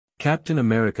Captain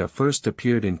America first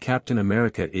appeared in Captain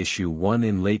America issue 1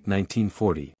 in late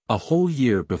 1940, a whole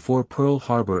year before Pearl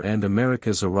Harbor and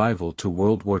America's arrival to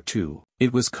World War II.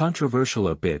 It was controversial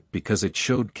a bit because it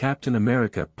showed Captain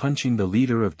America punching the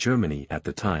leader of Germany at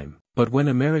the time. But when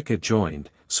America joined,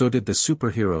 so did the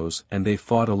superheroes, and they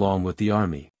fought along with the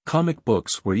army. Comic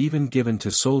books were even given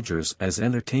to soldiers as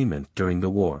entertainment during the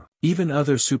war. Even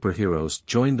other superheroes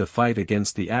joined the fight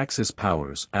against the Axis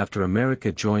powers after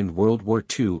America joined World War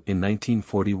II in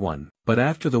 1941. But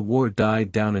after the war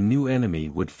died down, a new enemy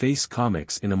would face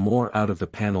comics in a more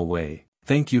out-of-the-panel way.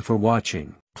 Thank you for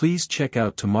watching. Please check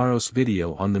out tomorrow's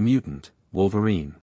video on the mutant, Wolverine.